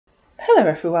Hello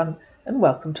everyone and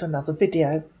welcome to another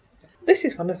video. This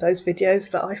is one of those videos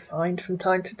that I find from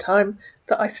time to time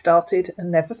that I started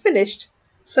and never finished.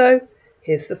 So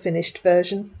here's the finished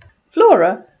version.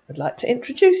 Flora would like to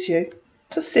introduce you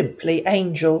to Simply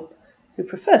Angel, who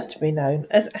prefers to be known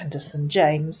as Anderson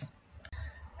James.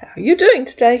 "How are you doing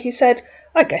today?" he said.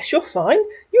 "I guess you're fine.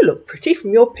 You look pretty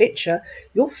from your picture.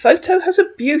 Your photo has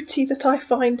a beauty that I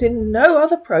find in no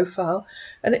other profile,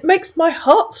 and it makes my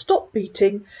heart stop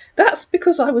beating. That's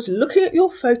because I was looking at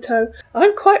your photo.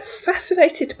 I'm quite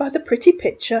fascinated by the pretty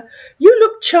picture. You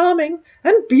look charming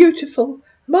and beautiful.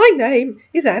 My name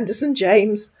is Anderson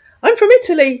James. I'm from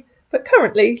Italy, but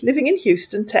currently living in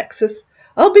Houston, Texas.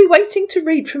 I'll be waiting to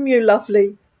read from you,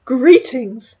 lovely.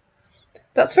 Greetings."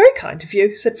 "That's very kind of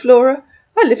you," said Flora.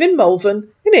 "I live in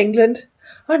Malvern, in England.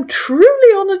 I'm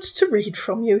truly honoured to read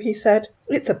from you," he said.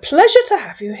 "It's a pleasure to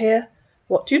have you here."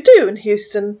 "What do you do in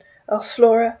Houston?" asked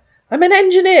Flora. "I'm an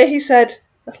engineer," he said.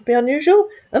 "That'll be unusual.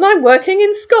 And I'm working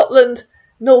in Scotland,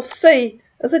 North Sea,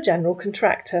 as a general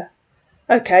contractor."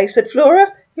 "OK," said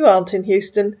Flora. "You aren't in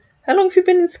Houston. How long have you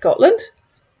been in Scotland?"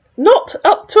 "Not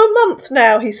up to a month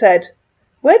now," he said.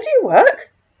 "Where do you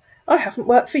work?" "I haven't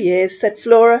worked for years," said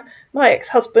Flora. "My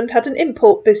ex-husband had an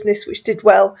import business which did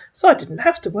well, so I didn't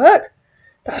have to work."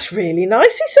 "That's really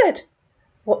nice," he said.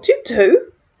 "What do you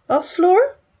do?" asked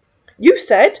Flora. "You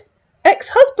said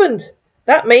ex-husband.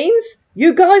 That means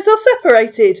you guys are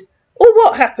separated. Or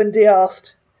what happened?" he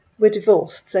asked. "We're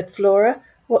divorced," said Flora.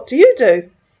 "What do you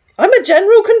do?" "I'm a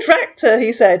general contractor,"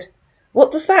 he said.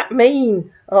 "What does that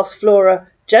mean?" asked Flora.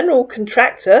 "General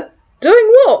contractor?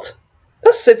 Doing what?"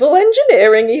 "A civil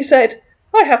engineering," he said.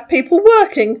 "I have people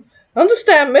working.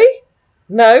 Understand me?"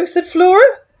 "No," said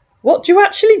Flora. "What do you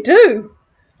actually do?"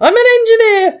 "I'm an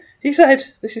engineer," he said.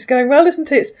 This is going well,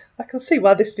 isn't it? I can see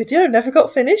why this video never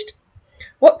got finished.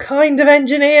 "What kind of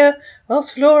engineer?"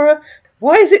 asked Flora.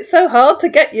 "Why is it so hard to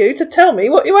get you to tell me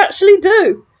what you actually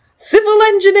do?" "Civil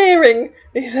engineering,"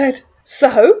 he said.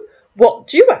 "So, what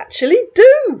do you actually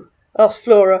do?" asked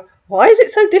Flora. "Why is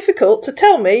it so difficult to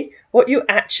tell me what you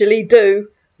actually do?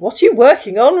 What are you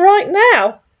working on right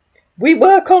now?" "We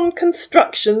work on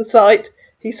construction site,"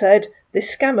 he said.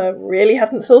 This scammer really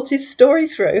hadn't thought his story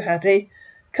through, had he?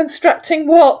 "Constructing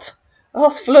what?"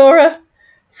 asked Flora.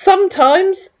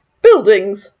 "Sometimes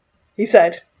buildings," he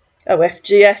said.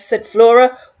 "OFGS," said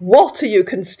Flora. "What are you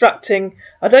constructing?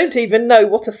 I don't even know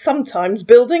what a sometimes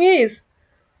building is."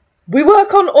 "We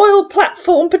work on oil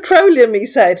platform petroleum," he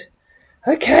said.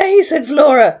 "OK," said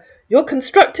Flora. "You're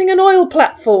constructing an oil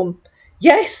platform."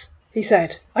 "Yes," he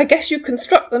said. "I guess you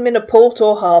construct them in a port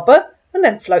or harbour and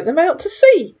then float them out to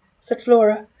sea," said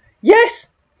Flora.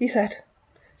 "Yes," he said.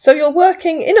 "So you're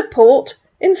working in a port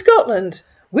in Scotland."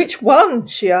 "Which one?"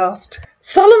 she asked.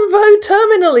 "Sullom Voe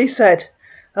terminal," he said.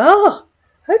 "Ah,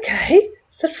 OK,"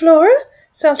 said Flora.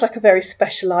 "Sounds like a very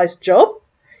specialised job."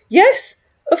 "Yes,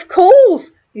 of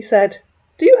course," he said.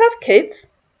 "Do you have kids?"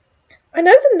 "I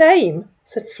know the name,"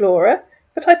 said Flora,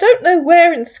 "but I don't know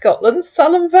where in Scotland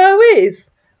Sullom Voe is."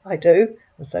 "I do,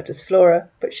 and so does Flora,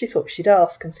 but she thought she'd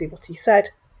ask and see what he said.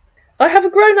 "I have a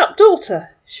grown-up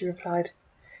daughter," she replied.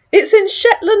 "It's in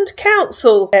Shetland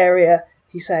Council area,"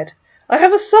 he said. "I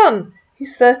have a son.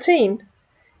 He's 13.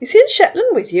 "Is he in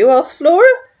Shetland with you?" asked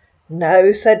Flora.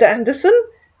 "No," said Anderson.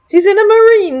 "He's in a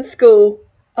marine school.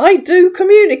 I do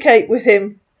communicate with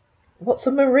him." "What's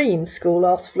a marine school?"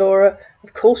 asked Flora.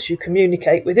 "Of course you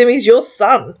communicate with him. He's your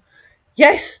son."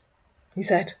 "Yes," he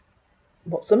said.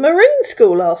 "What's a marine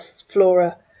school?" asked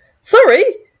Flora. "Sorry,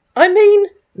 I mean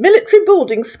military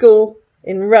boarding school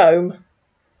in Rome."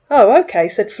 "Oh, OK,"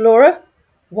 said Flora.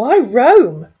 "Why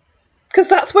Rome?" "'Cause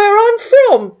that's where I'm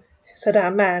from," said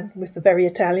our man with the very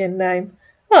Italian name.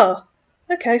 "Oh,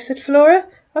 OK," said Flora.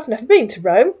 "I've never been to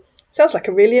Rome. Sounds like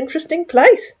a really interesting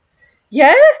place."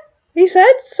 "Yeah?" he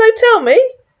said. "So tell me,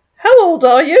 how old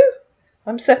are you?"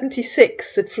 "I'm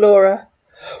 76, said Flora.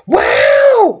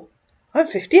 "Wow!" "I'm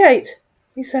 58,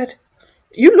 he said.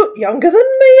 "You look younger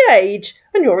than me age,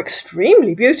 and you're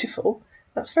extremely beautiful."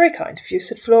 "That's very kind of you,"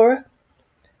 said Flora.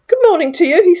 "Good morning to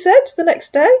you," he said the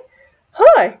next day.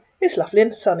 "Hi, it's lovely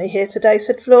and sunny here today,"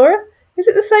 said Flora. "Is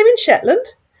it the same in Shetland?"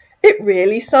 "It's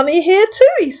really sunny here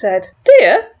too," he said.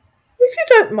 "Dear, if you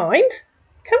don't mind,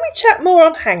 can we chat more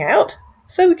on Hangout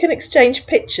so we can exchange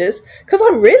pictures? Because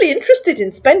I'm really interested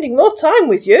in spending more time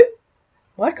with you."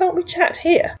 "Why can't we chat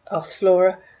here?" asked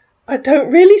Flora. "I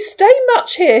don't really stay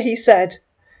much here," he said.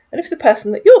 "And if the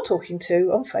person that you're talking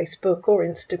to on Facebook or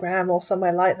Instagram or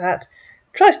somewhere like that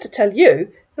tries to tell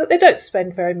you that they don't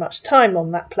spend very much time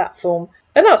on that platform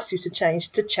and asks you to change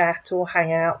to chat or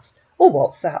Hangouts or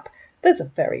WhatsApp, there's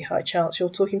a very high chance you're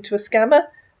talking to a scammer.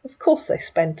 Of course they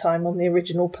spend time on the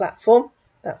original platform.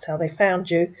 That's how they found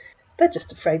you. They're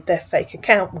just afraid their fake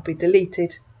account will be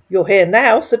deleted. You're here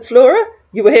now, said Flora.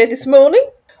 You were here this morning.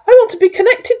 I want to be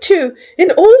connected to you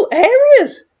in all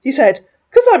areas, he said,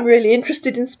 because I'm really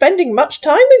interested in spending much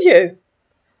time with you.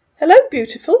 Hello,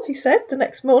 beautiful, he said the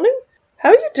next morning. How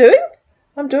are you doing?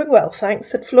 I'm doing well, thanks,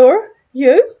 said Flora.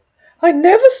 You? I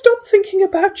never stop thinking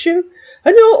about you,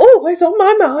 and you're always on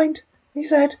my mind, he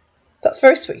said. That's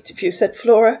very sweet of you, said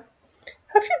Flora.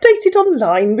 Have you dated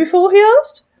online before, he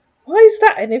asked. Why is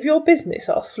that any of your business,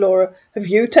 asked Flora. Have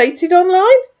you dated online?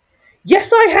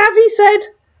 Yes, I have, he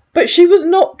said, but she was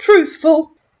not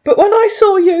truthful. But when I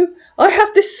saw you, I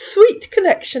had this sweet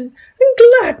connection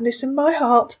and gladness in my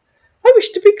heart. I wish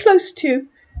to be close to you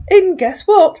in, guess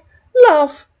what?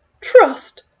 Love,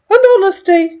 trust, and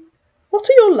honesty. What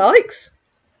are your likes?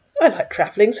 I like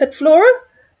travelling, said Flora.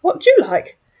 What do you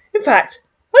like? In fact,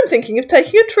 I'm thinking of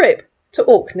taking a trip to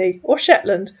Orkney or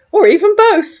Shetland, or even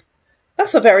both.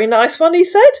 That's a very nice one, he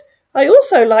said. I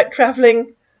also like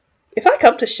travelling. If I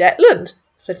come to Shetland,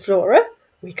 said Flora,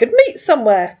 we could meet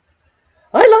somewhere.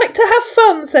 I like to have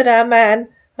fun, said our man,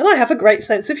 and I have a great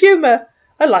sense of humour.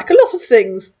 I like a lot of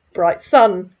things. Bright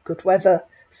sun, good weather,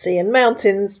 sea and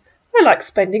mountains. I like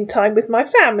spending time with my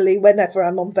family whenever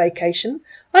I'm on vacation.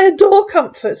 I adore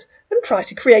comfort and try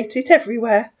to create it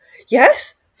everywhere.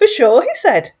 Yes, for sure, he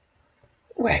said.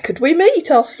 Where could we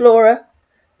meet? Asked Flora.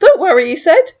 Don't worry, he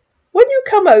said. When you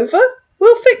come over,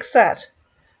 we'll fix that.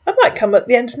 I might come at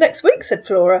the end of next week, said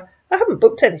Flora. I haven't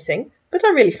booked anything, but I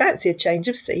really fancy a change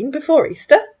of scene before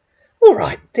Easter. All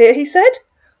right, dear, he said.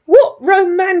 What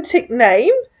romantic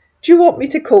name do you want me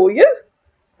to call you?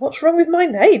 What's wrong with my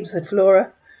name? Said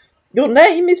Flora. Your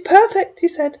name is perfect, he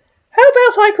said. How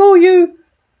about I call you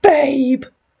Babe?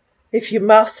 If you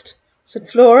must, said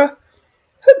Flora.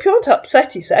 Hope you aren't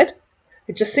upset, he said.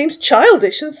 It just seems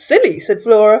childish and silly, said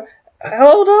Flora.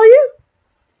 How old are you?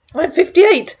 I'm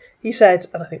 58, he said,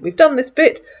 and I think we've done this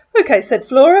bit. OK, said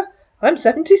Flora. I'm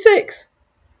 76.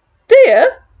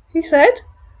 Dear, he said,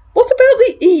 what about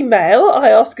the email I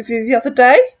asked of you the other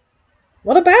day?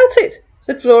 What about it?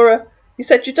 Said Flora. You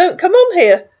said you don't come on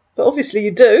here, but obviously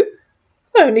you do.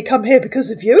 I only come here because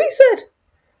of you, he said.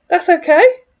 That's OK.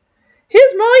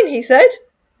 Here's mine, he said.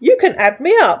 You can add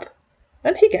me up.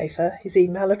 And he gave her his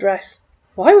email address.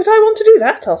 Why would I want to do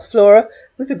that? Asked Flora.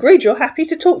 We've agreed you're happy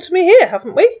to talk to me here,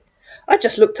 haven't we? I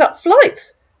just looked up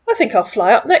flights. I think I'll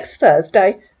fly up next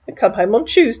Thursday and come home on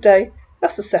Tuesday.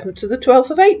 That's the 7th to the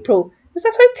 12th of April. Is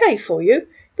that OK for you?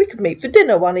 We could meet for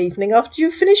dinner one evening after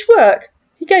you finish work.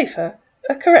 He gave her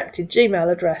a corrected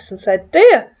Gmail address and said,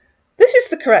 Dear, this is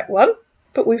the correct one.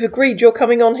 But we've agreed you're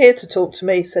coming on here to talk to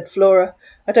me, said Flora.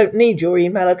 I don't need your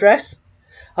email address.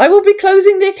 I will be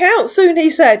closing the account soon, he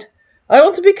said. I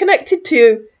want to be connected to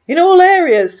you in all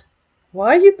areas.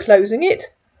 Why are you closing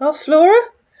it? Asked Flora.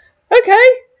 OK,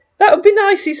 that would be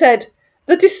nice, he said.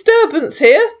 The disturbance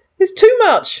here is too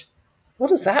much. What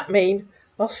does that mean?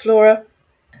 Asked Flora.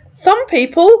 Some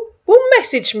people will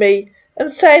message me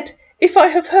and said if I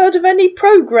have heard of any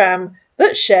programme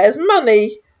that shares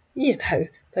money. You know,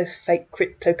 those fake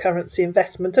cryptocurrency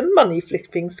investment and money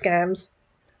flipping scams.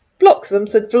 Block them,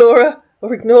 said Flora,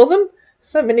 or ignore them.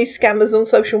 So many scammers on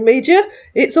social media.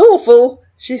 It's awful,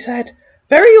 she said.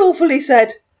 Very awful, he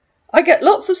said. I get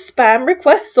lots of spam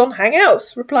requests on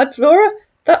Hangouts, replied Flora.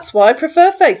 That's why I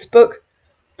prefer Facebook.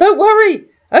 Don't worry.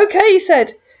 OK, he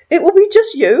said. It will be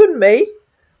just you and me.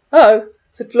 Oh,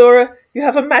 said Flora. You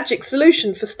have a magic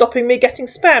solution for stopping me getting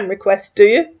spam requests, do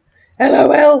you?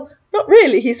 LOL. Not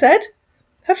really, he said.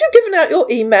 Have you given out your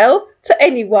email to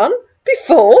anyone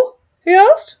before? He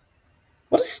asked.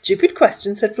 What a stupid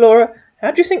question, said Flora.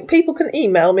 How do you think people can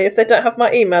email me if they don't have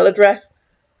my email address?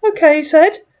 OK, he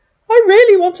said. I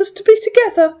really want us to be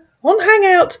together on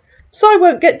Hangout, so I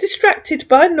won't get distracted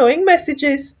by annoying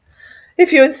messages.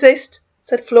 If you insist,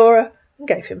 said Flora, and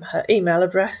gave him her email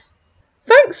address.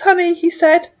 Thanks, honey, he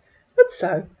said. And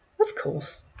so, of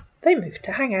course, they moved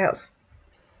to Hangouts.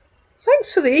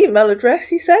 Thanks for the email address,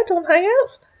 he said on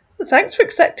Hangouts, and thanks for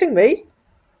accepting me.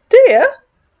 Dear,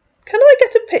 can I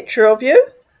get a picture of you?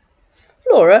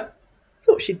 Flora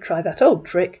thought she'd try that old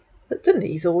trick that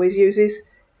Denise always uses.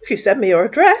 If you send me your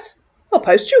address, I'll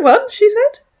post you one, she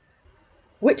said.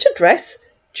 Which address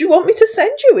do you want me to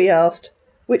send you? He asked.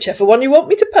 Whichever one you want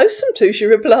me to post them to, she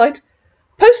replied.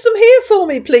 Post them here for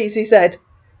me, please, he said.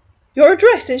 Your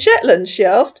address in Shetland, she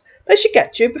asked. They should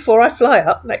get you before I fly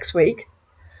up next week.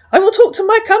 I will talk to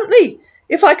my company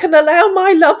if I can allow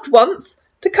my loved ones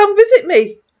to come visit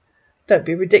me. Don't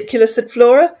be ridiculous, said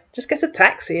Flora. Just get a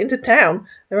taxi into town.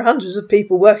 There are hundreds of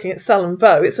people working at Sullom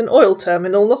Voe. It's an oil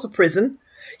terminal, not a prison.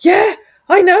 Yeah,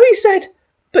 I know, he said,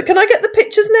 but can I get the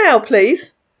pictures now,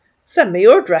 please? Send me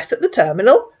your address at the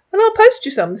terminal and I'll post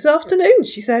you some this afternoon,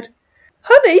 she said.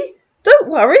 Honey, don't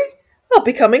worry, I'll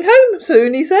be coming home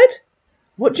soon, he said.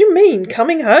 What do you mean,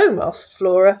 coming home? Asked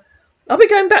Flora. I'll be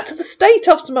going back to the state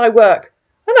after my work,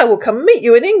 and I will come and meet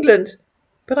you in England.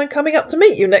 But I'm coming up to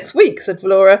meet you next week, said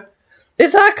Flora.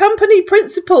 It's our company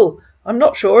principle. I'm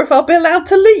not sure if I'll be allowed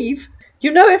to leave.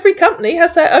 You know every company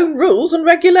has their own rules and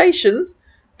regulations.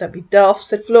 Don't be daft,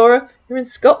 said Flora. You're in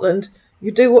Scotland.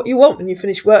 You do what you want when you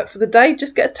finish work for the day.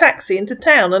 Just get a taxi into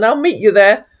town and I'll meet you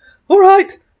there. All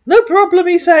right, no problem,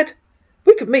 he said.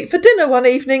 We could meet for dinner one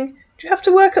evening. Do you have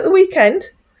to work at the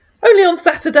weekend? Only on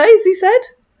Saturdays, he said.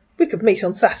 We could meet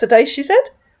on Saturdays, she said.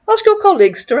 Ask your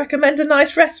colleagues to recommend a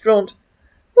nice restaurant.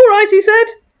 All right, he said.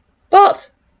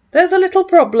 But there's a little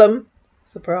problem.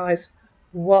 Surprise.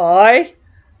 Why?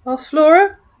 Asked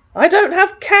Flora. I don't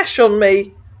have cash on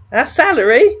me. Our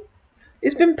salary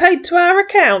has been paid to our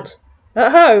account.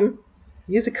 At home.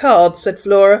 Use a card, said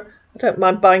Flora. I don't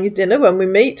mind buying you dinner when we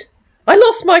meet. I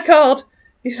lost my card,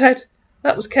 he said.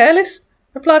 That was careless,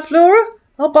 replied Flora.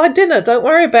 I'll buy dinner, don't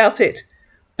worry about it.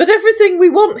 But everything we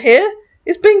want here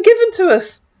is being given to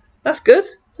us. That's good,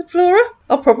 said Flora.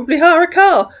 I'll probably hire a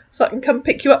car so I can come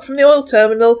pick you up from the oil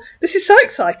terminal. This is so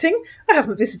exciting. I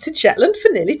haven't visited Shetland for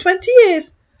nearly 20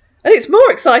 years. And it's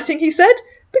more exciting, he said,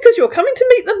 because you're coming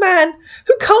to meet the man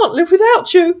who can't live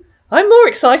without you. I'm more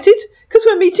excited because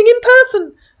we're meeting in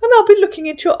person, and I'll be looking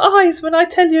into your eyes when I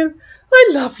tell you I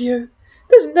love you.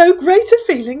 There's no greater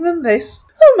feeling than this.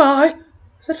 Oh my,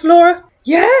 said Flora.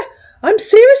 Yeah, I'm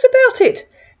serious about it.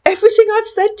 Everything I've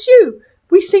said to you.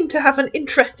 We seem to have an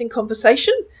interesting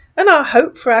conversation, and I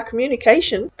hope for our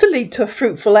communication to lead to a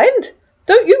fruitful end.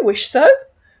 Don't you wish so?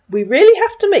 We really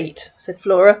have to meet, said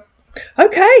Flora.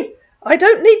 OK, I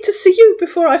don't need to see you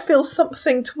before I feel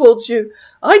something towards you.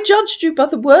 I judged you by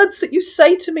the words that you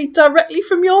say to me directly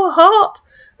from your heart,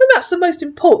 and that's the most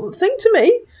important thing to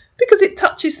me, because it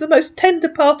touches the most tender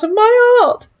part of my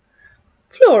heart.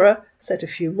 Flora said a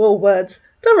few more words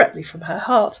directly from her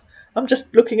heart. I'm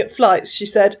just looking at flights, she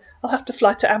said. I'll have to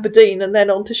fly to Aberdeen and then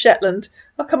on to Shetland.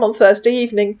 I'll come on Thursday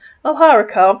evening. I'll hire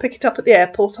a car and pick it up at the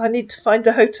airport. I need to find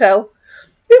a hotel.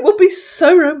 It will be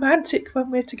so romantic when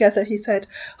we're together, he said.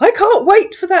 I can't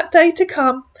wait for that day to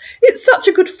come. It's such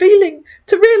a good feeling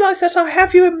to realise that I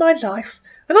have you in my life,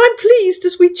 and I'm pleased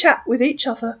as we chat with each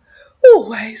other.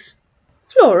 Always.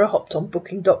 Flora hopped on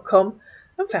Booking.com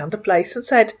and found a place and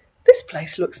said, This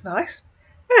place looks nice.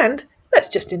 And let's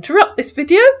just interrupt this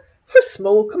video for a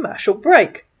small commercial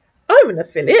break. I'm an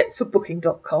affiliate for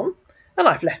Booking.com, and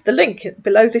I've left the link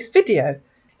below this video.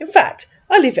 In fact,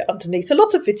 I leave it underneath a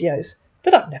lot of videos,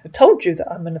 but I've never told you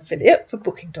that I'm an affiliate for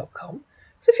Booking.com.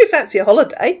 So if you fancy a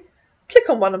holiday, click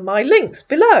on one of my links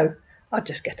below. I'll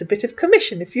just get a bit of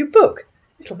commission if you book.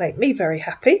 It'll make me very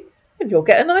happy, and you'll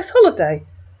get a nice holiday.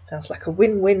 Sounds like a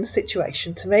win-win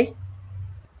situation to me.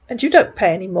 And you don't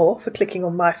pay any more for clicking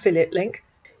on my affiliate link.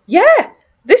 Yeah,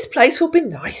 this place will be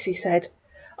nice, he said.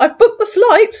 I've booked the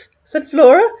flights, said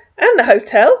Flora, and the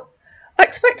hotel. I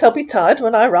expect I'll be tired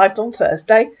when I arrive on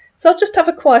Thursday, so I'll just have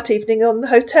a quiet evening on the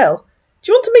hotel.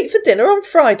 Do you want to meet for dinner on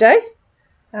Friday?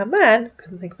 Our man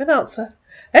couldn't think of an answer.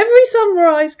 Every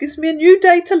sunrise gives me a new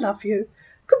day to love you.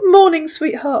 Good morning,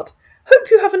 sweetheart.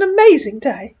 Hope you have an amazing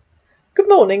day. Good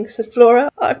morning, said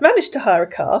Flora. I've managed to hire a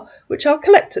car, which I'll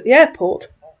collect at the airport.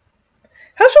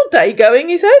 How's your day going,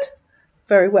 he said.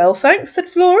 Very well, thanks, said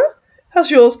Flora.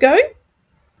 How's yours going?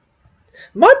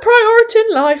 My priority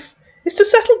in life is to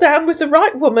settle down with the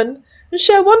right woman and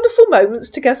share wonderful moments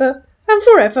together and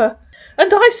forever.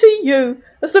 And I see you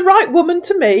as the right woman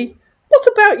to me. What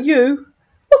about you?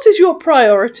 What is your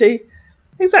priority?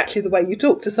 Exactly the way you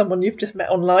talk to someone you've just met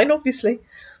online, obviously.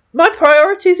 My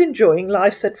priority is enjoying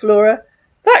life, said Flora.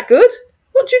 That good?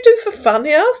 What do you do for fun,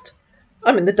 he asked.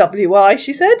 I'm in the WI,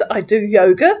 she said. I do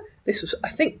yoga. This was, I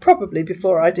think, probably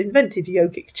before I'd invented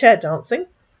yogic chair dancing.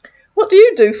 What do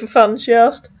you do for fun, she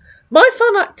asked. My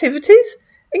fun activities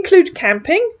include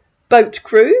camping, boat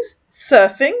cruise,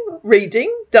 surfing,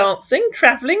 reading, dancing,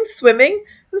 travelling, swimming,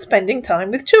 and spending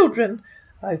time with children.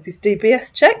 I hope his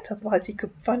DBS checked, otherwise he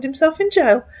could find himself in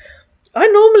jail. I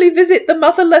normally visit the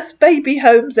motherless baby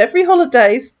homes every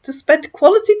holidays to spend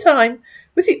quality time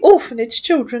with the orphanage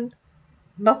children.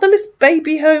 Motherless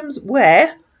baby homes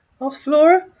where? Asked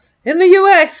Flora. In the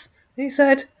US, he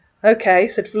said. OK,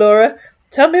 said Flora.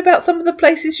 Tell me about some of the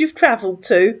places you've travelled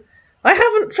to. I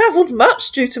haven't travelled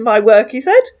much due to my work, he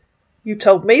said. You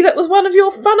told me that was one of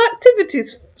your fun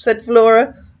activities, said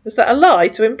Flora. Was that a lie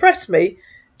to impress me?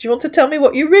 Do you want to tell me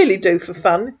what you really do for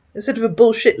fun, instead of a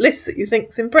bullshit list that you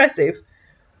think's impressive?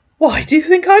 Why do you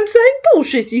think I'm saying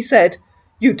bullshit? He said.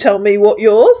 You tell me what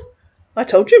yours. I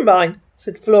told you mine,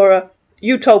 said Flora.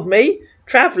 You told me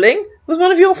travelling was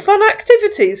one of your fun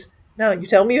activities. Now you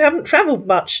tell me you haven't travelled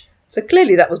much, so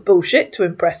clearly that was bullshit to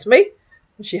impress me.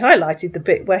 And she highlighted the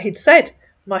bit where he'd said,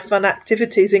 my fun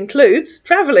activities includes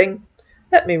travelling.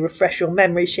 Let me refresh your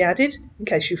memory, she added, in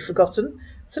case you've forgotten.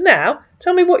 So now,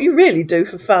 tell me what you really do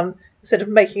for fun, instead of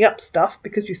making up stuff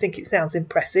because you think it sounds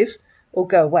impressive. Or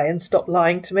go away and stop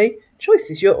lying to me. Choice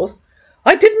is yours.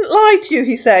 I didn't lie to you,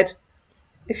 he said.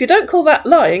 If you don't call that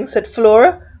lying, said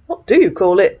Flora, what do you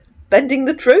call it? Bending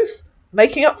the truth?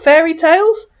 Making up fairy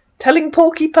tales? Telling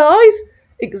porky pies?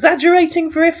 Exaggerating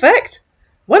for effect?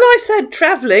 When I said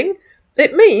travelling,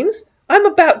 it means I'm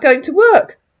about going to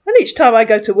work. And each time I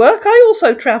go to work, I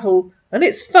also travel. And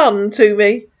it's fun to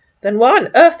me. Then why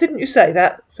on earth didn't you say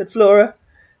that? Said Flora.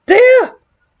 Dear,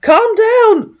 calm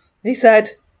down, he said.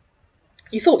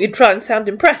 You thought you'd try and sound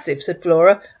impressive, said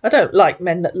Flora. I don't like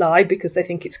men that lie because they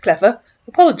think it's clever.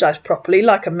 Apologise properly,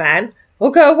 like a man,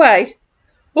 or go away.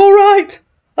 All right,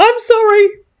 I'm sorry,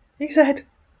 he said.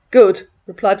 Good,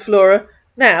 replied Flora.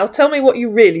 Now tell me what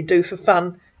you really do for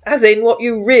fun, as in what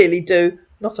you really do,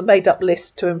 not a made-up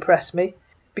list to impress me,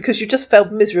 because you just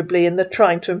failed miserably in the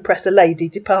trying to impress a lady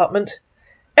department.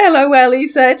 LOL, he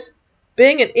said.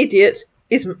 Being an idiot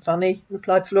isn't funny,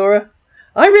 replied Flora.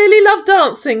 I really love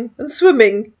dancing and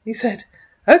swimming, he said.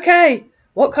 OK,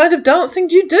 what kind of dancing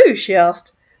do you do? She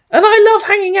asked. And I love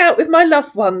hanging out with my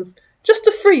loved ones, just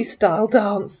a freestyle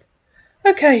dance.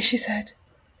 OK, she said.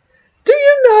 Do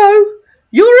you know,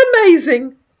 you're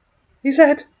amazing, he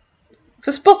said.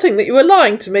 For spotting that you were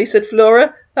lying to me, said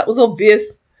Flora. That was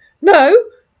obvious. No,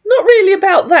 not really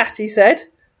about that, he said.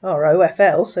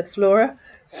 ROFL, said Flora.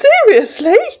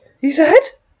 Seriously, he said.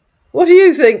 What do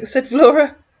you think? Said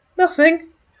Flora. Nothing.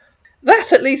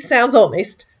 That at least sounds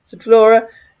honest, said Flora.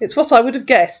 It's what I would have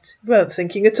guessed. You weren't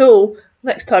thinking at all.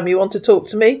 Next time you want to talk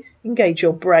to me, engage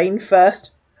your brain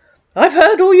first. I've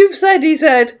heard all you've said, he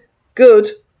said. Good,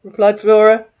 replied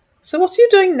Flora. So what are you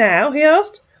doing now? He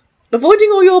asked. Avoiding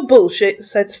all your bullshit,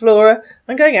 said Flora.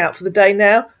 I'm going out for the day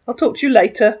now. I'll talk to you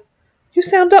later. You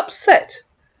sound upset.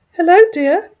 Hello,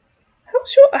 dear. How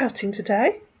was your outing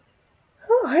today?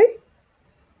 Hi.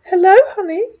 Hello,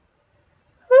 honey.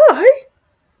 Hi.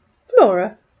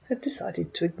 Flora had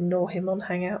decided to ignore him on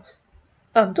Hangouts.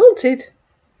 Undaunted.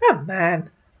 Oh man,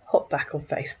 hop back on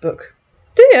Facebook.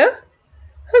 Dear,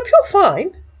 hope you're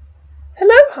fine.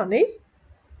 Hello, honey.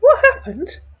 What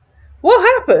happened? What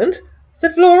happened?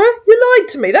 Said Flora. You lied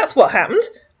to me, that's what happened.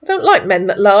 I don't like men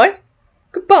that lie.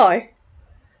 Goodbye.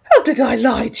 How did I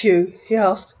lie to you? He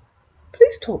asked.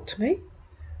 Please talk to me.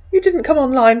 You didn't come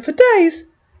online for days,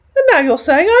 and now you're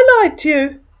saying I lied to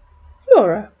you.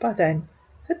 Flora, by then,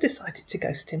 had decided to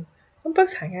ghost him on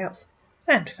both Hangouts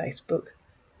and Facebook,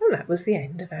 and that was the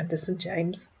end of Anderson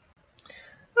James.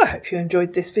 I hope you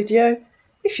enjoyed this video.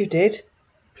 If you did,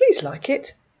 please like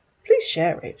it, please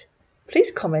share it,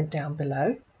 please comment down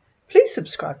below, please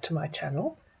subscribe to my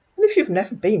channel, and if you've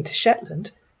never been to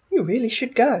Shetland, you really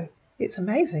should go. It's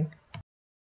amazing.